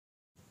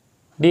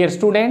Dear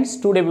students,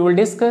 today we will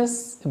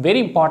discuss a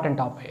very important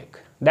topic,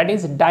 that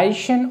is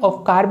digestion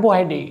of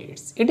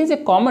carbohydrates. It is a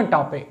common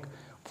topic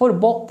for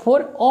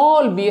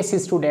all BSc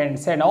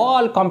students and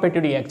all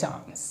competitive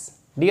exams.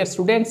 Dear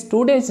students,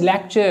 today's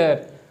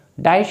lecture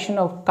digestion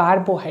of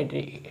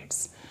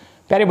carbohydrates.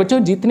 प्यारे बच्चों,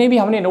 जितने भी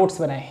हमने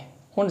notes बनाए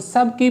उन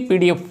सब की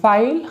PDF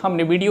file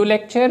हमने वीडियो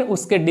लेक्चर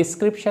उसके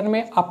डिस्क्रिप्शन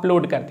में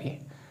अपलोड कर दिए।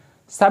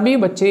 सभी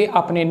बच्चे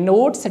अपने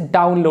नोट्स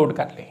डाउनलोड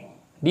कर लें।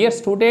 Dear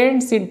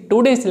students, in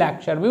today's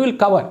lecture we will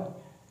cover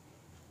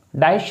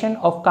digestion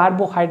of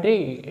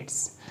carbohydrates.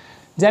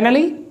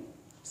 Generally,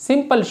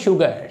 simple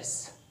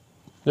sugars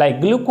like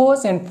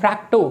glucose and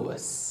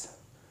fructose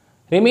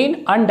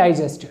remain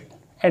undigested,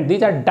 and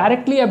these are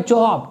directly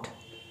absorbed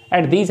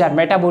and these are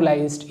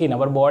metabolized in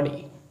our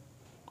body.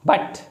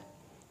 But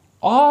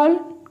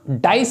all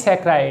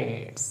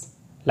disaccharides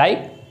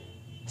like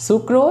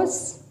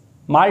sucrose,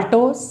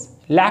 maltose,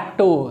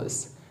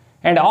 lactose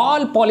and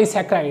all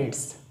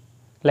polysaccharides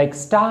like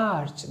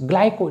starch,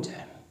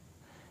 glycogen,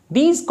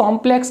 these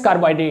complex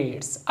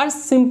carbohydrates are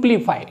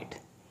simplified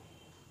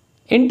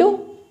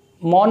into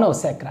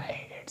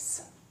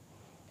monosaccharides,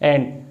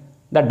 and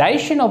the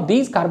digestion of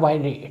these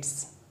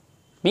carbohydrates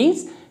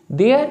means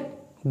their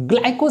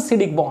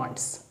glycosidic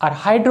bonds are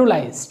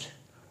hydrolyzed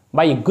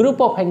by a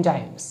group of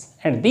enzymes,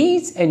 and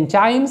these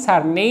enzymes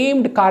are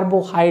named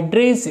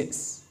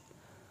carbohydrases,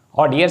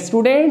 or dear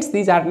students,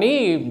 these are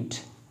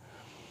named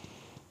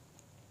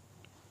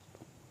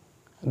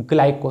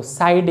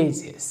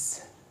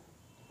glycosidases.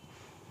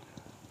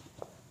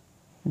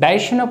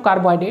 Digestion of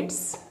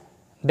carbohydrates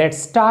that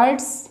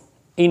starts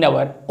in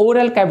our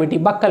oral cavity,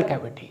 buccal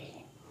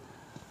cavity.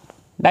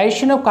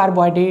 Digestion of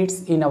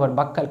carbohydrates in our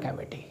buccal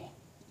cavity.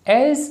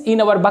 As in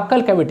our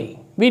buccal cavity,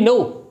 we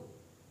know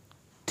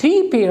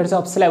 3 pairs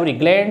of salivary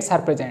glands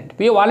are present.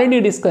 We have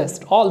already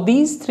discussed all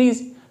these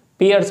 3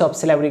 pairs of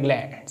salivary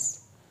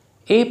glands.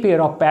 A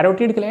pair of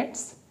parotid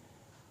glands,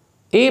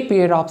 a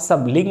pair of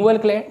sublingual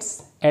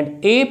glands,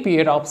 and a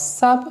pair of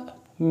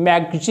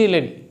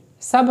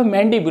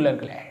submandibular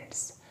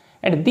glands.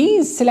 And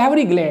these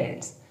salivary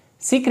glands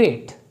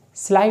secrete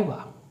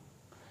saliva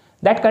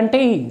that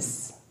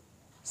contains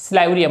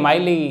salivary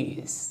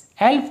amylase,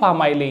 alpha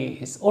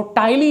amylase or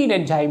ptyalin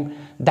enzyme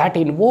that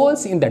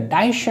involves in the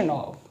digestion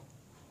of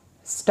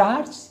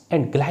starch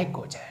and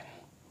glycogen.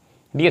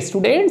 Dear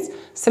students,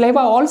 saliva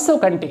also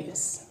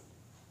contains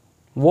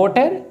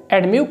water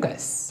and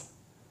mucus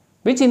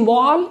which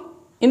involve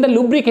in the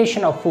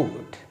lubrication of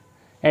food,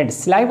 and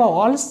saliva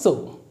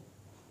also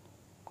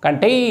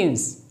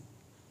contains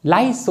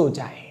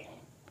lysozyme,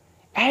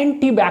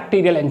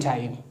 antibacterial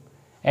enzyme,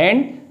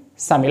 and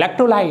some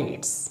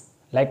electrolytes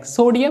like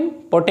sodium,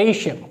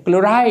 potassium,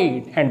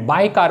 chloride and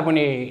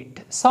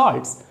bicarbonate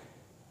salts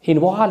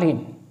involved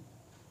in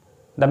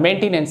the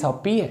maintenance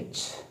of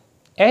pH,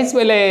 as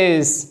well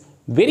as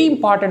very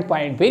important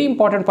point,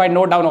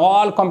 note down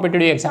all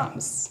competitive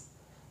exams.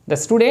 The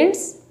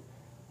students,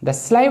 the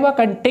saliva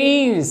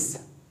contains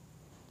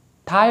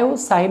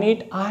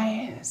thiocyanate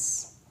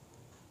ions,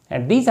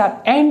 and these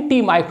are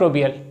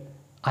antimicrobial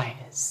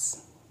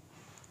ions.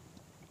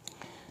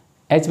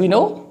 As we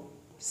know,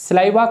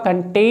 saliva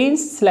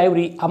contains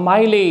salivary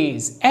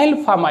amylase,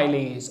 alpha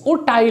amylase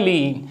or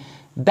ptyalin.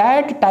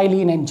 That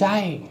ptyalin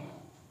enzyme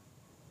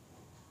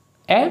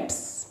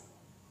acts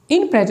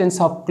in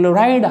presence of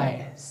chloride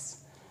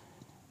ions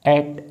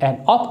at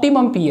an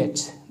optimum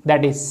pH,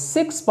 that is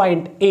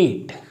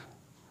 6.8.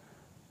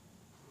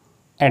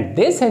 And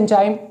this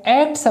enzyme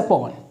acts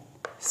upon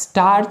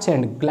starch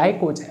and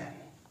glycogen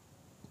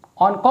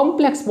on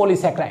complex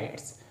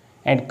polysaccharides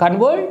and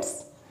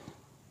converts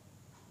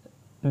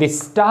the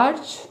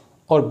starch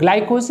or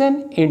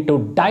glycogen into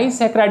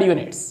disaccharide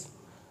units,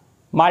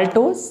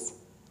 maltose,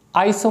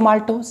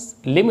 isomaltose,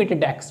 limited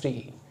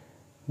dextrine.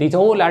 These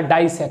all are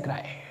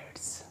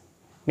disaccharides.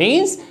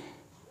 Means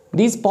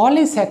these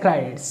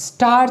polysaccharides,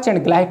 starch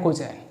and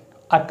glycogen,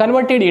 are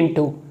converted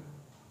into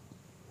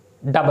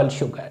double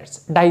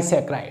sugars,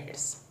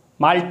 disaccharides,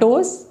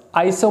 maltose,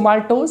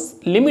 isomaltose,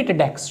 limited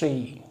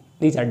dextrine.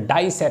 These are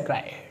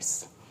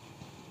disaccharides.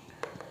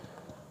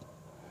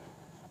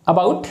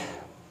 About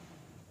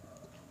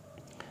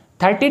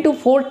 30 to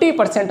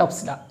 40% of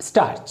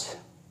starch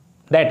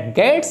that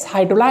gets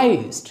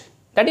hydrolyzed,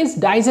 that is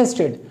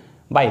digested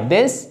by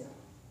this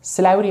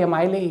salivary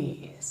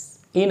amylase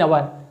in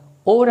our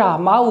ora,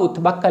 mouth,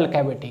 buccal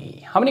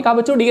cavity. हमने कहा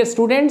बच्चों, dear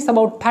students,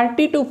 about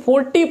 30 to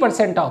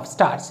 40% of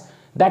starch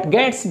that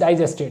gets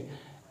digested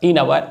in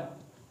our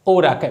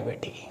ora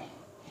cavity.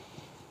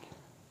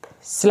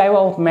 Saliva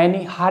of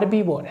many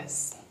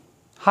herbivorous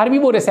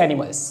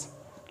animals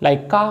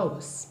like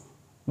cows,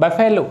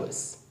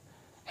 buffaloes,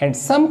 and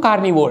some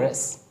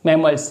carnivorous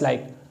mammals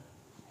like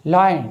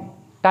lion,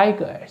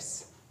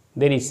 tigers.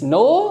 There is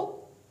no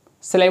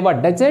saliva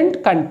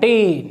doesn't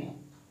contain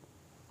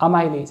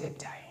amylase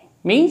enzyme,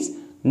 means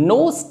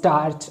no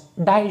starch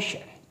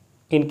digestion.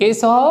 In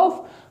case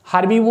of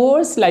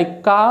herbivores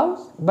like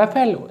cows,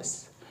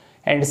 buffaloes,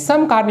 and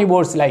some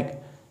carnivores like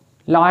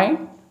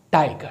lion,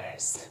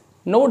 tigers.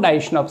 no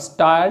digestion of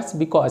starch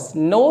because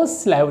no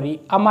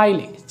salivary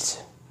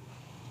amylase.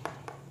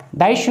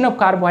 Digestion of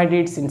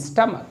carbohydrates in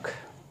stomach.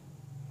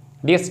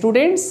 Dear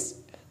students,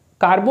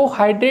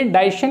 carbohydrate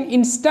digestion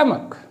in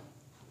stomach,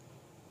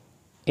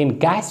 in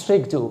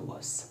gastric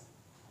juice.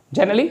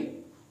 Generally,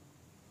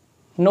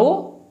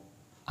 no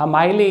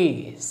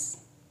amylase,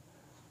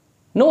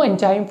 no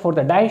enzyme for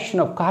the digestion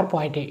of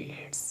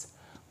carbohydrates,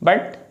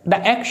 but the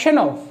action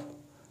of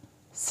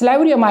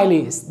salivary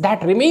amylase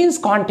that remains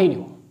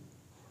continue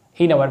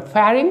in our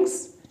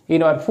pharynx,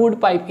 in our food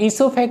pipe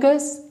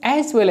esophagus,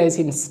 as well as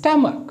in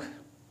stomach.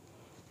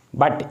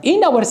 But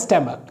in our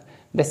stomach,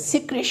 the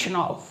secretion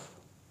of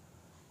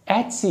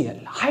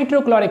HCl,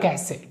 hydrochloric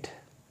acid,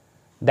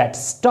 that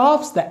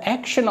stops the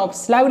action of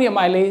salivary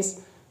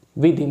amylase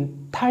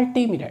within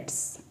 30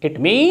 minutes. It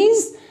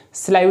means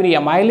salivary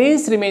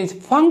amylase remains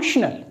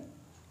functional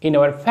in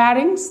our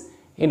pharynx,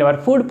 in our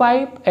food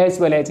pipe, as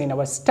well as in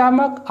our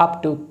stomach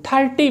up to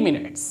 30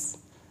 minutes.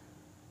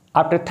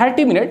 After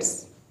 30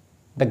 minutes,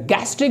 the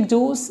gastric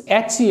juice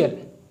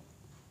HCl,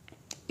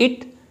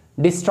 it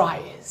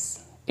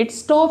destroys, it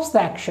stops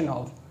the action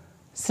of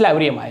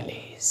salivary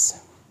amylase.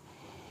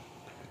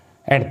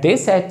 And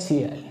this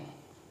HCl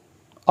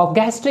of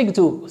gastric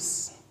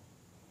juice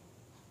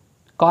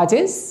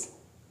causes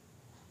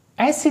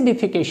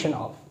acidification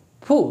of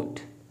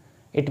food.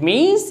 It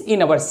means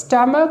in our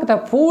stomach the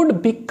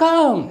food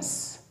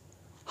becomes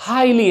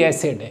highly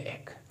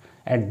acidic,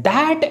 and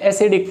that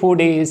acidic food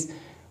is,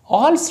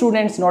 all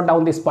students note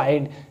down this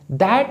point,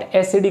 that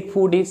acidic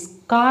food is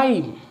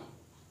chyme,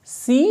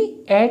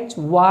 C-H-Y-M-E.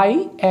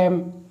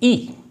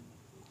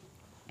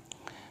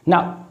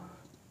 Now,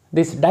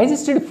 this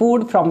digested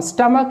food from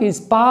stomach is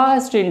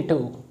passed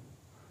into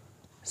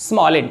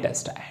small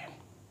intestine.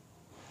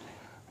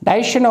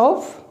 Digestion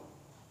of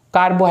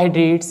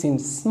carbohydrates in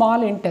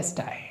small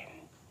intestine.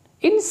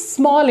 In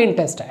small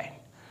intestine.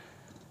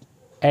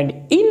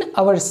 And in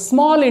our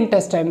small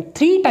intestine,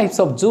 3 types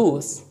of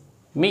juice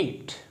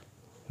meet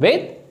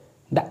with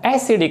the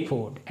acidic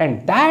food,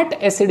 and that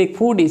acidic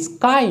food is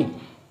chyme.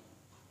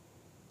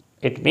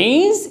 It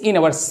means in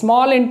our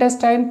small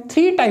intestine,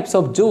 3 types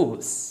of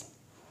juice.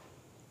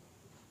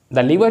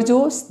 The liver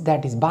juice,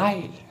 that is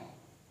bile.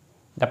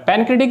 The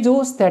pancreatic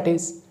juice, that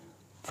is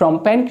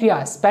from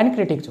pancreas,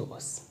 pancreatic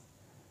juice.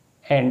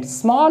 And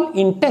small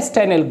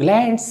intestinal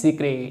glands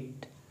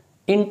secrete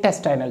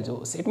intestinal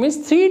juice. It means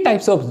 3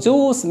 types of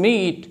juice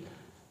meet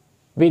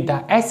with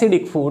the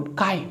acidic food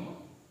chyme.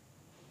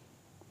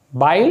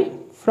 Bile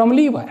from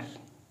liver,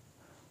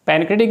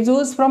 pancreatic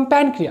juice from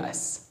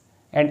pancreas,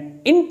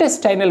 and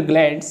intestinal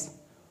glands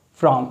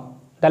from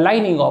the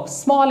lining of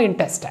small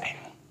intestine.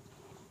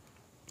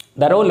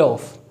 The role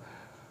of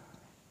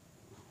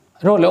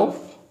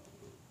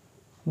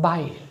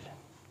bile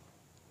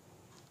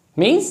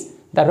means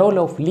the role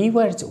of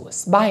liver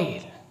juice,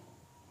 bile.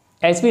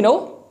 As we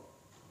know,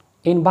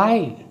 in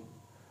bile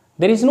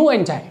there is no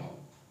enzyme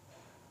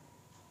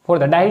for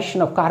the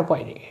digestion of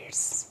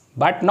carbohydrates.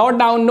 But note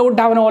down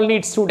all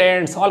NEET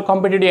students, all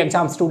competitive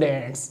exam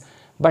students.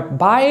 But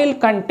bile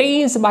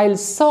contains bile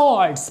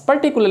salts,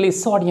 particularly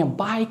sodium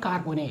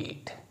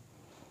bicarbonate.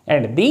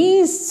 And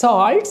these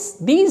salts,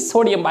 these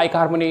sodium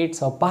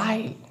bicarbonates of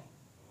bile,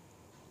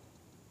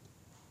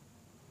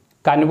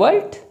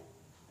 convert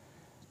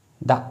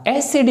the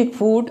acidic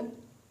food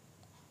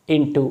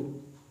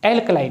into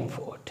alkaline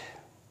food.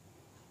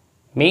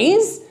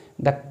 Means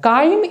the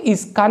chyme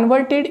is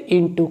converted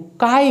into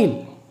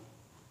chyle.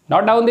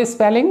 Note down this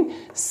spelling,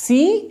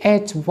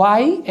 C-H-Y-L-E.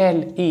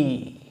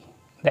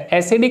 The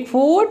acidic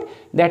food,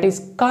 that is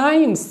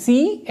chyme,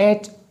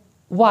 C-H-Y-M-E.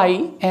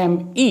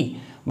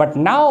 But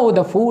now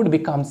the food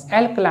becomes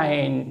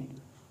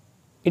alkaline.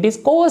 It is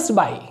caused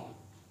by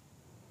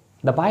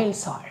the bile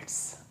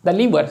salts, the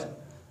liver,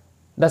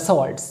 the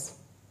salts,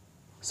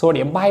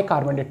 sodium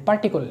bicarbonate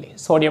particularly,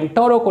 sodium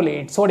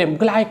taurocholate, sodium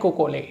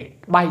glycocholate,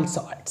 bile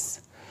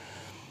salts.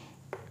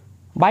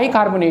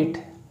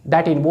 Bicarbonate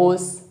that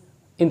involves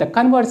in the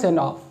conversion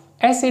of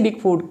acidic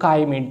food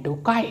chyme into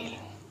chyle.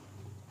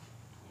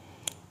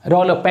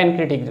 Role of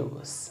pancreatic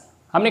juice.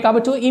 हमने कहा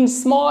बच्चों in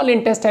small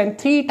intestine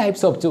 3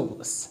 types of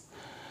juice.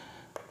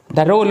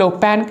 The role of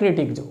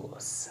pancreatic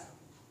juice.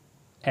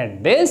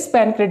 And this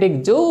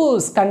pancreatic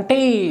juice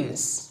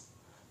contains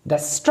the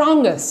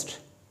strongest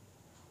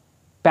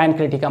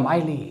pancreatic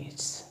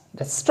amylase.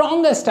 The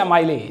strongest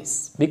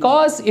amylase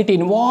because it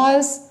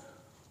involves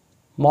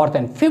more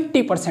than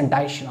 50%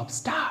 digestion of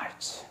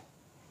starch.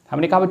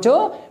 हमने कहा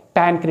बच्चों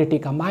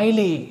pancreatic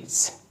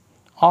amylase,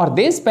 or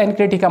this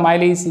pancreatic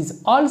amylase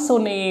is also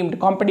named,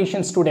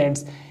 competition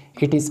students,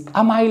 it is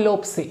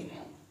amylopsin,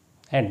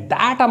 and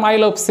that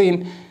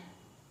amylopsin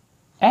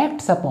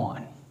acts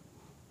upon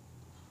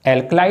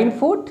alkaline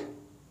food,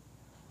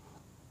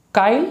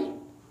 chyle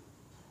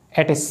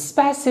at a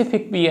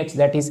specific pH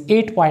that is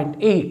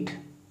 8.8,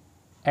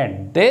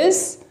 and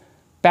this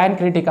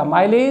pancreatic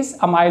amylase,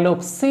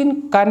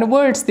 amylopsin,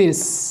 converts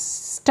this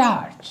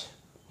starch,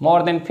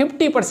 more than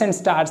 50%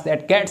 starch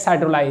that gets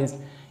hydrolyzed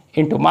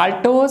into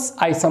maltose,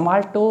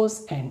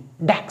 isomaltose and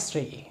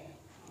dextrine.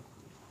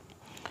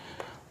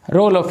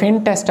 Role of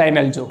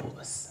intestinal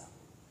juice.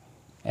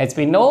 As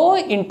we know,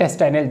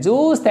 intestinal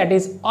juice, that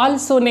is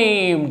also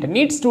named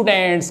NEET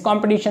students,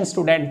 competition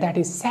student, that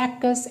is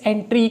Saccus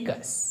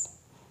entericus.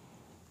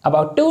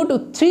 About 2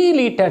 to 3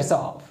 liters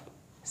of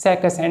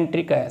Saccus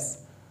entericus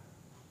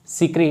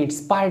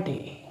secretes per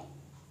day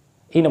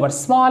in our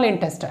small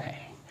intestine.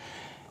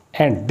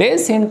 And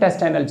this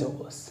intestinal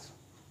juice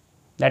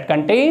that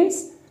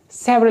contains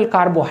several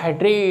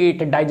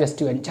carbohydrate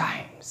digestive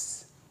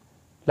enzymes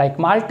like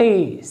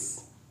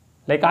maltase,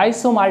 like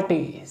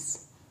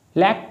isomaltase,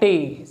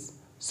 lactase,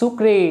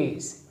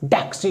 sucrase,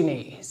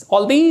 dextrinase.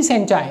 All these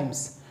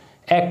enzymes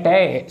act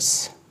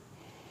as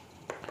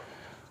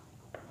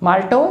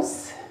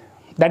maltose,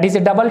 that is a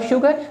double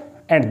sugar,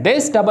 and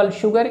this double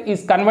sugar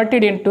is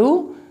converted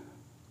into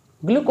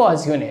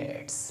glucose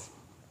units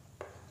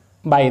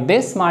by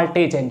this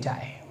maltase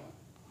enzyme.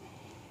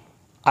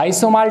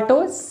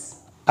 Isomaltose,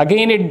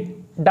 again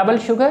a double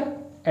sugar,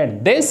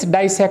 and this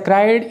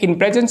disaccharide in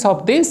presence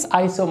of this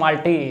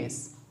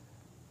isomaltase,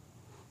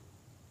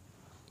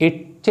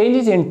 it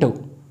changes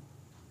into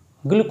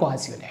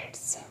glucose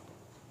units.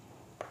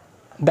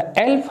 The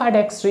alpha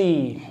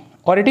dextrine,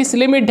 or it is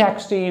limit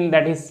dextrine,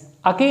 that is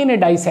again a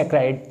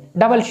disaccharide,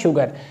 double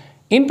sugar,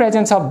 in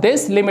presence of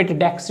this limit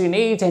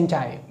dextrinase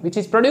enzyme, which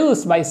is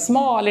produced by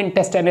small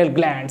intestinal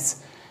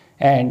glands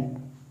and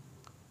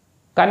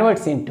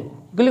converts into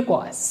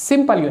glucose,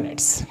 simple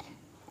units.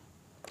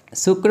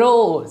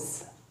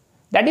 Sucrose,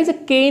 that is a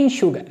cane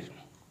sugar,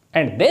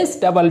 and this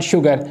double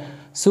sugar,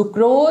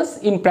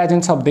 sucrose, in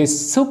presence of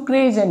this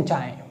sucrase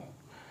enzyme,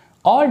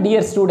 or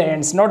dear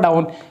students, note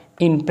down,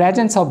 in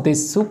presence of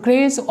this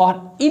sucrase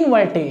or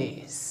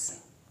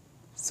invertase,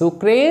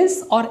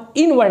 sucrase or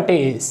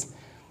invertase,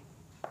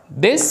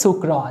 this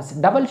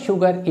sucrose, double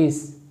sugar,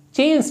 is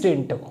changed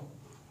into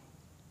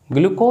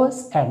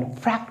glucose and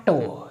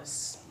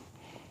fructose,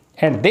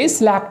 and this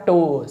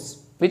lactose,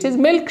 which is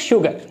milk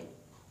sugar,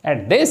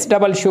 and this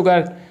double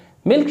sugar,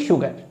 milk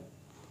sugar,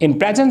 in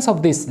presence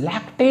of this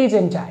lactase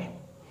enzyme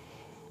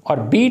or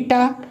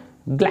beta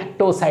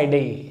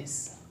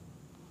galactosidase,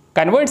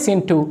 converts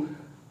into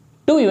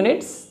 2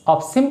 units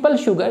of simple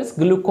sugars,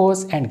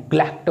 glucose and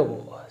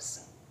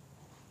galactose.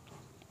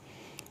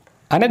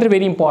 Another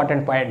very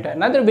important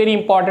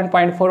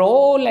point for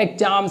all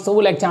exams,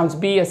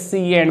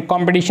 BSc and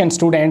competition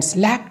students,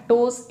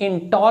 lactose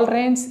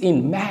intolerance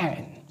in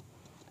man.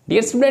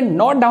 Dear student,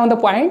 note down the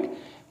point,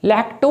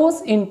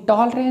 lactose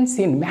intolerance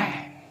in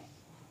man.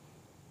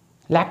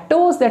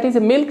 Lactose, that is a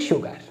milk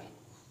sugar.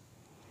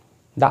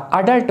 The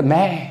adult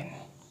man,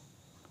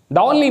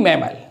 the only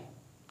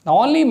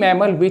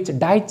mammal which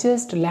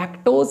digests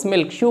lactose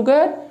milk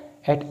sugar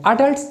at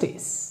adult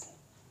stage.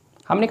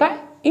 हमने कहा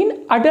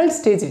in adult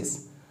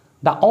stages,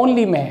 the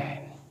only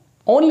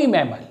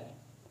mammal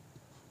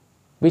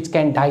which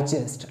can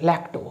digest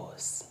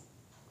lactose.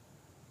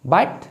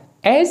 But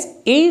as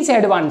age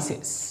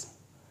advances,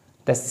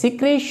 the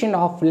secretion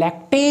of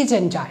lactase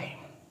enzyme,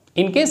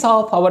 in case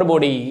of our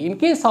body, in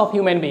case of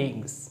human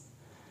beings,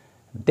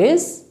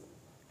 this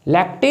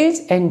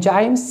lactase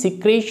enzyme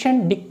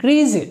secretion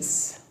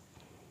decreases.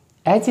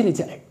 As a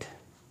result,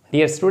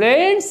 dear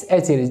students,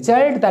 as a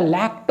result, the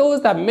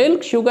lactose, the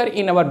milk sugar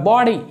in our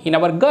body, in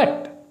our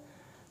gut,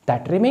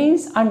 that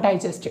remains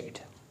undigested.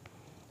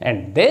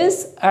 And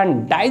this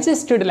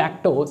undigested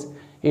lactose,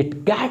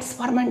 it gets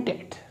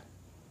fermented.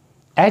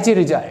 As a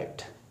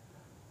result,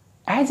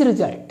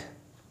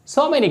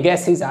 so many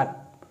gases are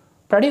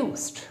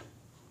produced,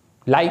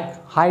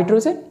 like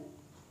hydrogen,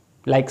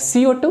 like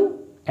CO2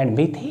 and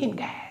methane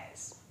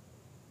gas.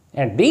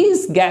 And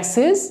these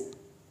gases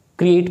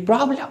create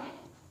problem,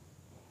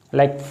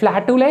 like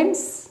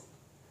flatulence,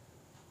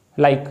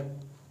 like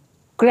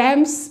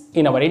cramps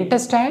in our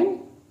intestine,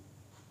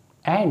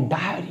 and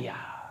diarrhea,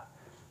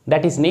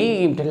 that is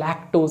named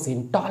lactose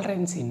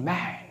intolerance in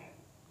man.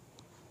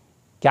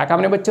 क्या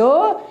काम है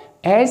बच्चों?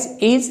 As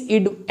age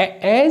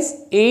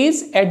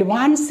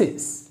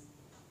advances,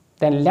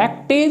 then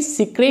lactase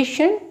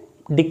secretion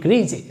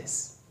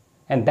decreases,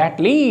 and that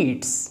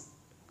leads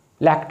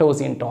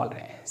lactose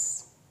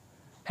intolerance.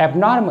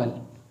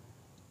 Abnormal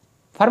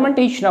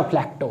fermentation of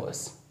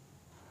lactose.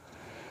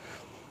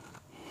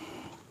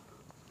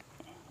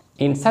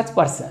 In such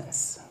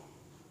persons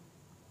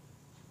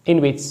in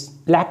which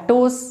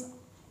lactose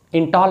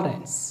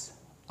intolerance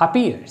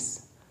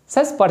appears,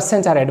 such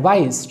persons are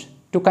advised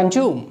to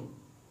consume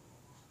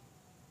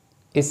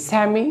a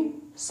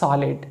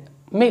semi-solid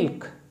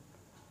milk,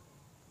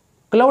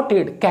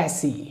 clotted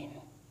casein.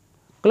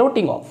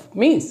 Clotting of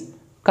means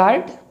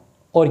curd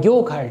or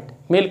yogurt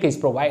milk is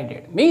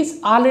provided,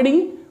 means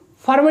already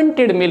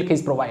fermented milk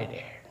is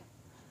provided,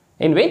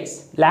 in which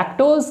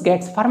lactose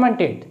gets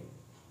fermented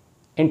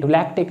into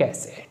lactic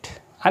acid.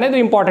 Another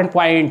important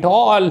point,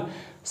 all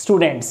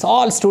students,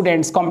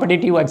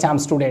 competitive exam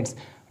students,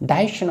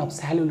 digestion of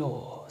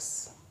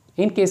cellulose.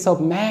 In case of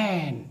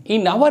man,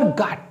 in our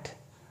gut,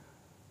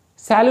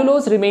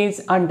 cellulose remains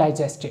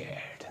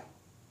undigested.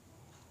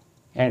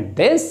 And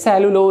this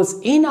cellulose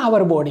in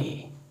our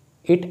body,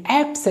 it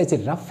acts as a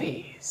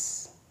roughage.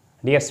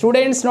 Dear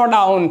students, note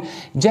down,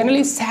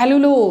 generally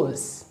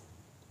cellulose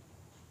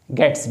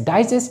gets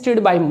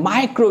digested by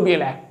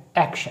microbial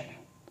action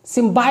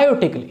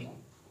symbiotically,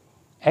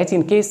 as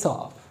in case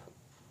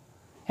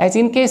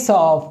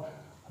of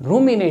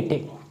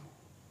ruminating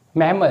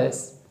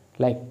mammals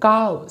like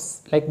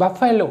cows, like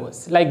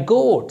buffaloes, like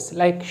goats,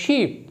 like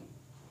sheep.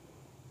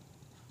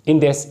 In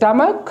their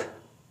stomach,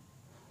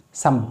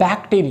 some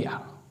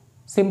bacteria,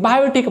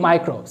 symbiotic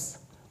microbes,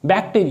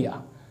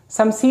 bacteria,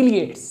 some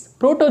ciliates,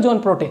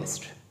 protozoan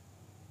protist,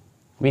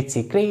 which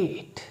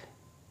secrete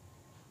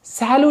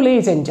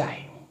cellulase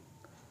enzyme,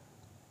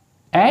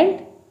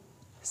 and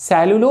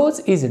cellulose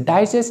is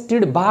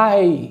digested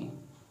by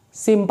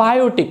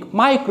symbiotic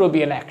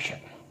microbial action.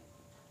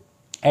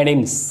 And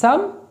in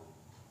some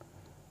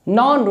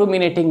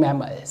non-ruminating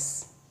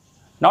mammals,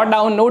 note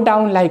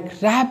down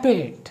like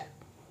rabbit,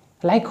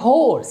 like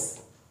horse,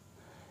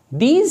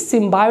 these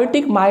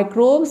symbiotic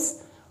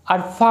microbes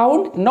are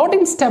found not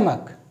in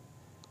stomach,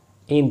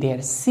 in their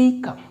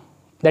cecum,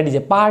 that is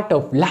a part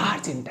of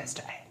large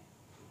intestine.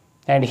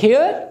 And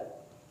here,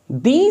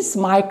 these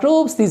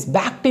microbes, these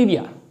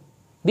bacteria,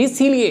 these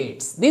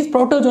ciliates, these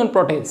protozoan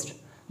protists,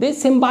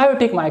 these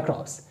symbiotic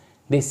microbes,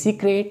 they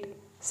secrete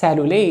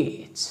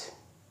cellulase.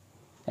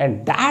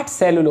 And that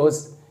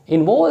cellulose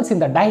involves in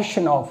the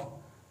digestion of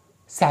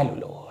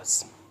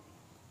cellulose.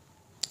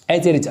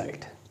 As a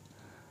result,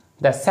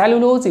 the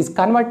cellulose is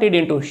converted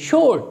into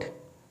short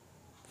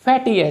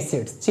fatty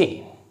acids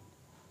chain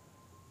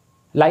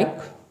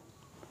like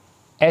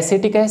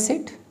acetic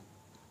acid,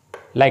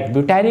 like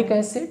butyric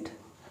acid,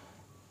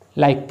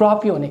 like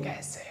propionic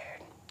acid.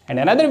 And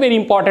another very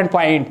important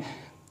point,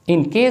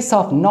 in case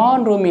of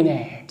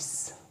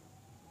non-ruminates,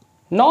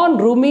 no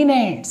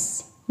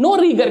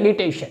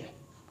regurgitation,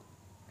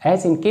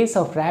 as in case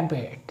of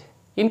rabbit,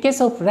 in case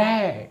of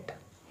rat,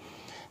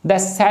 the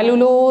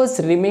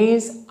cellulose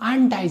remains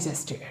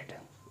undigested.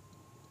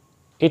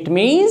 It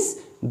means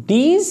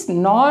these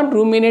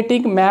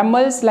non-ruminating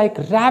mammals like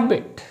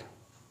rabbit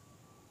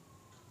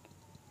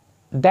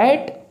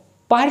that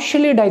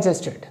partially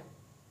digested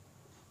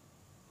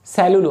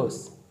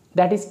cellulose,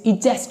 that is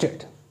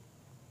ingested,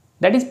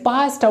 that is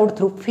passed out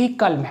through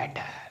fecal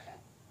matter.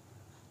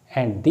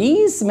 And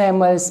these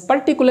mammals,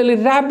 particularly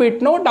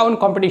rabbit, note down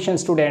competition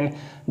student,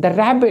 the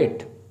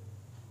rabbit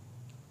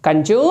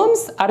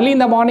consumes, early in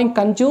the morning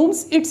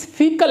consumes its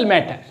fecal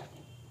matter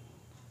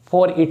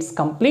for its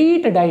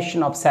complete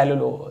digestion of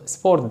cellulose.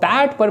 For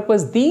that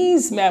purpose,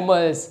 these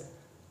mammals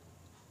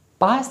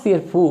pass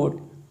their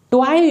food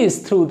twice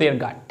through their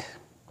gut.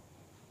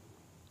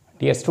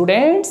 Dear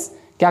students,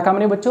 क्या काम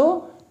है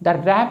बच्चों? The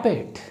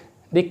rabbit,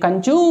 they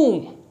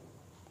consume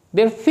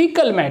their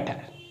fecal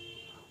matter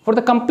for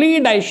the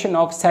complete digestion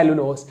of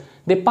cellulose.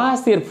 They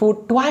pass their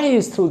food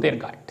twice through their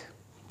gut.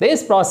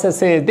 This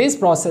process is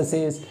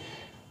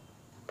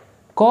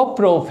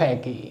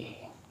coprophagy.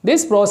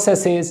 This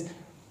process is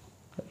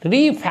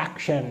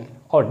refaction.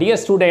 Or dear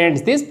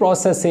students, this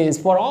process is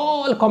for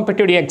all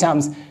competitive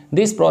exams.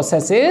 This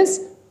process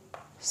is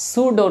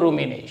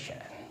pseudorumination.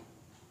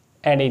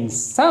 And in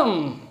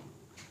some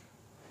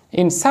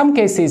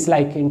cases,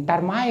 like in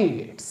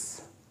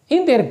termites,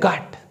 in their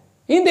gut,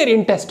 in their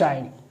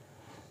intestine,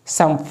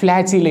 some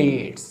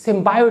flagellates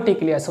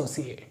symbiotically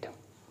associate,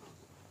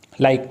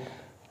 like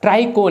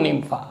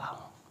trichonympha.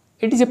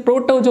 It is a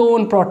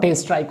protozoan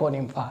protist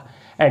trichonympha,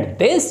 and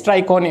this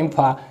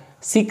trichonympha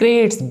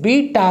secretes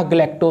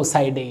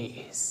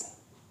beta-galactosidase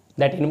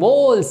that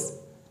involves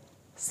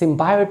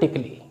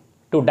symbiotically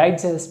to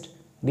digest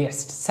their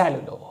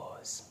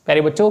cellulose.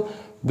 प्यारे बच्चों,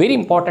 very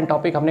important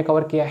topic हमने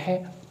cover किया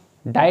है,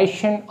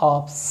 digestion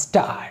of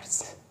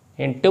starch.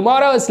 In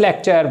tomorrow's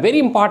lecture, very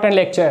important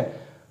lecture,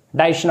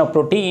 digestion of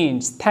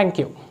proteins. Thank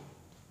you.